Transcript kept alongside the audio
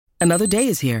Another day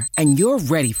is here, and you're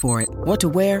ready for it. What to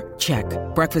wear? Check.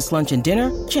 Breakfast, lunch, and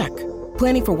dinner? Check.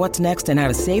 Planning for what's next and how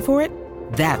to save for it?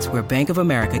 That's where Bank of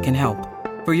America can help.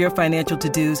 For your financial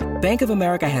to-dos, Bank of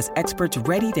America has experts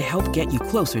ready to help get you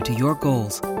closer to your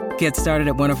goals. Get started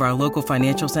at one of our local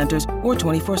financial centers or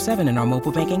 24/7 in our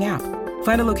mobile banking app.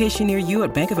 Find a location near you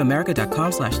at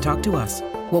bankofamerica.com/talktous.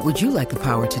 What would you like the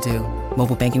power to do?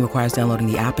 Mobile banking requires downloading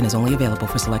the app and is only available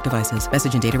for select devices.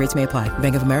 Message and data rates may apply.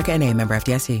 Bank of America N.A., member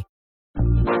FDIC.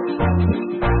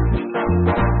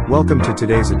 Welcome to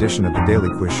today's edition of the Daily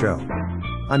Quiz Show.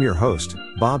 I'm your host,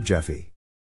 Bob Jeffy.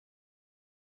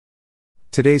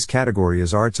 Today's category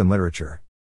is Arts and Literature.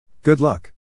 Good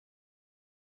luck.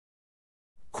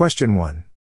 Question 1.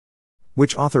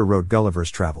 Which author wrote Gulliver's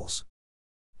Travels?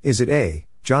 Is it A.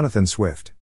 Jonathan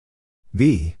Swift,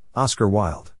 B. Oscar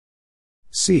Wilde,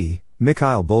 C.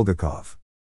 Mikhail Bulgakov,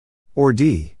 or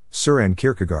D. Søren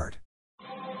Kierkegaard?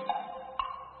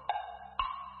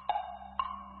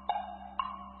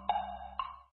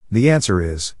 The answer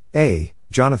is A.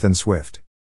 Jonathan Swift.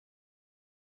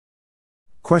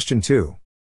 Question 2.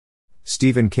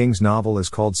 Stephen King's novel is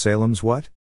called Salem's what?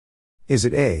 Is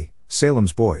it A.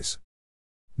 Salem's Boys,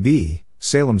 B.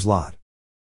 Salem's Lot,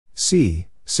 C.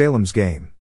 Salem's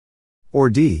Game, or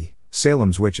D.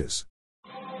 Salem's Witches?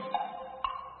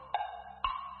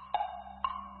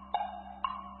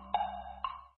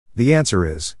 The answer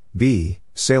is B.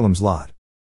 Salem's Lot.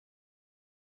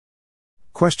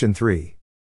 Question 3.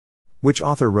 Which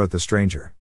author wrote The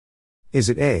Stranger? Is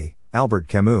it A. Albert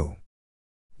Camus,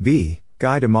 B.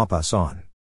 Guy de Maupassant,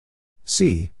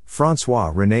 C.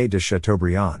 François-René de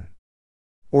Chateaubriand,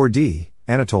 or D.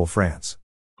 Anatole France?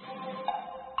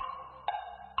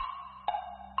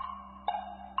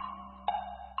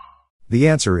 The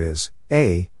answer is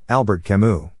A. Albert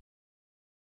Camus.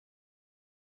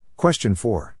 Question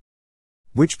 4.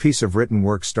 Which piece of written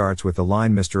work starts with the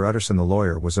line Mr. Utterson the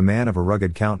lawyer was a man of a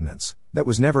rugged countenance, that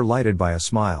was never lighted by a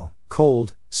smile,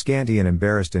 cold, scanty and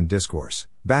embarrassed in discourse,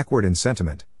 backward in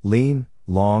sentiment, lean,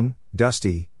 long,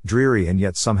 dusty, dreary and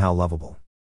yet somehow lovable?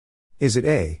 Is it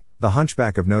A. The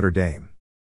Hunchback of Notre Dame,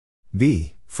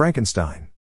 B.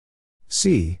 Frankenstein,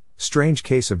 C. Strange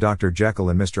Case of Dr. Jekyll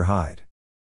and Mr. Hyde,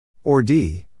 or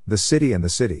D. The City and the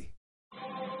City?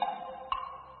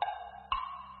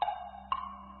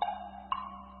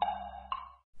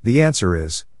 The answer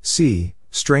is C.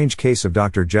 Strange Case of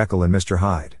Dr. Jekyll and Mr.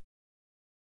 Hyde.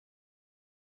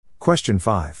 Question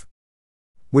 5.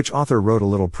 Which author wrote A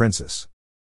Little Princess?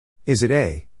 Is it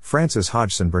A. Frances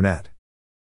Hodgson Burnett,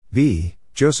 B.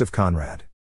 Joseph Conrad,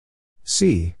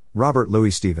 C. Robert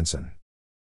Louis Stevenson,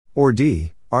 or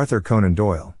D. Arthur Conan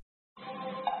Doyle?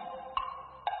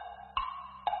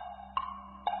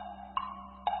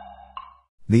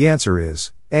 The answer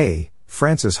is A.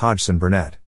 Frances Hodgson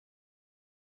Burnett.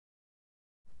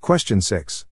 Question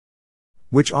 6.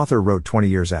 Which author wrote 20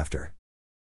 Years After?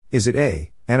 Is it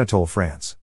A. Anatole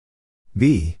France,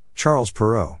 B. Charles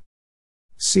Perrault,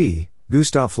 C.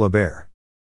 Gustave Flaubert,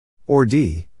 or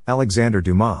D. Alexandre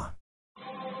Dumas?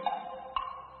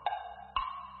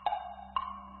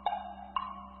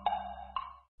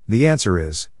 The answer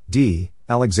is D.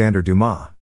 Alexandre Dumas.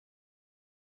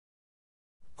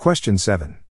 Question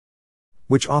 7.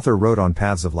 Which author wrote On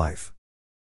Paths of Life?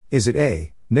 Is it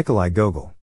A. Nikolai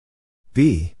Gogol,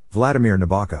 B. Vladimir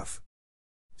Nabokov,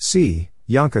 C.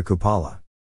 Yanka Kupala,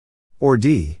 or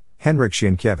D. Henryk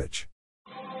Sienkiewicz?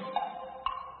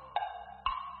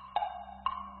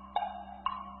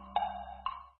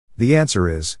 The answer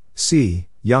is C.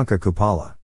 Yanka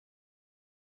Kupala.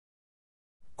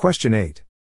 Question 8.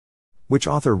 Which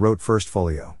author wrote First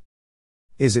Folio?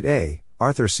 Is it A.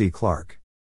 Arthur C. Clarke,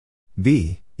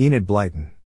 B. Enid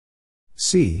Blyton,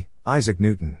 C. Isaac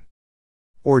Newton,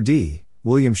 or D.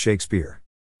 William Shakespeare?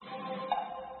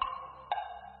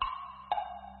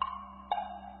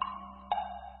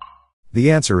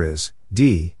 The answer is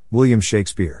D. William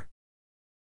Shakespeare.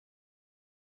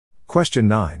 Question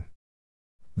 9.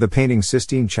 The painting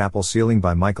Sistine Chapel ceiling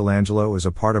by Michelangelo is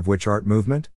a part of which art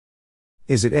movement?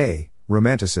 Is it A.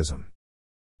 Romanticism,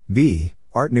 B.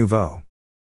 Art Nouveau,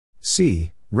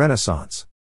 C. Renaissance,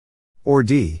 or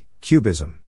D.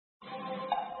 Cubism?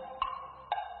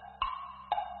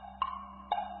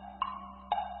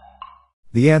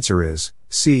 The answer is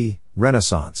C.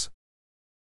 Renaissance.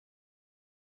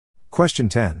 Question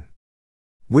 10.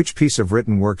 Which piece of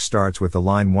written work starts with the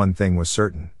line "One thing was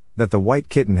certain, that the white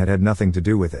kitten had nothing to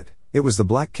do with it, it was the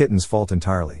black kitten's fault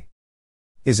entirely"?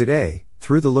 Is it A.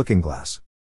 Through the Looking Glass,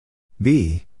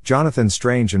 B. Jonathan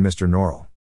Strange and Mr. Norrell,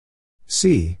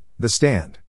 C. The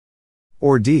Stand,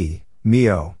 or D. Me,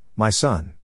 oh, my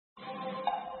son?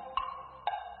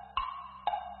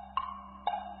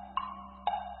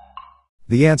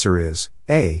 The answer is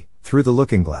A, through the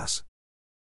looking glass.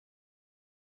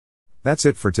 That's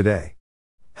it for today.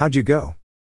 How'd you go?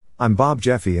 I'm Bob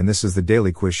Jeffy and this is the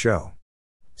Daily Quiz Show.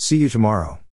 See you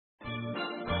tomorrow.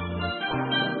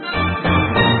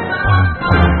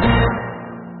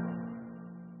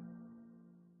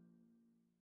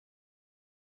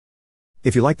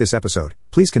 If you like this episode,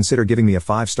 please consider giving me a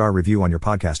 5-star review on your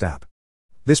podcast app.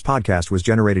 This podcast was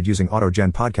generated using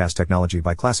AutoGen podcast technology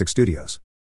by Classic Studios.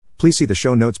 Please see the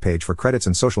show notes page for credits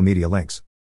and social media links.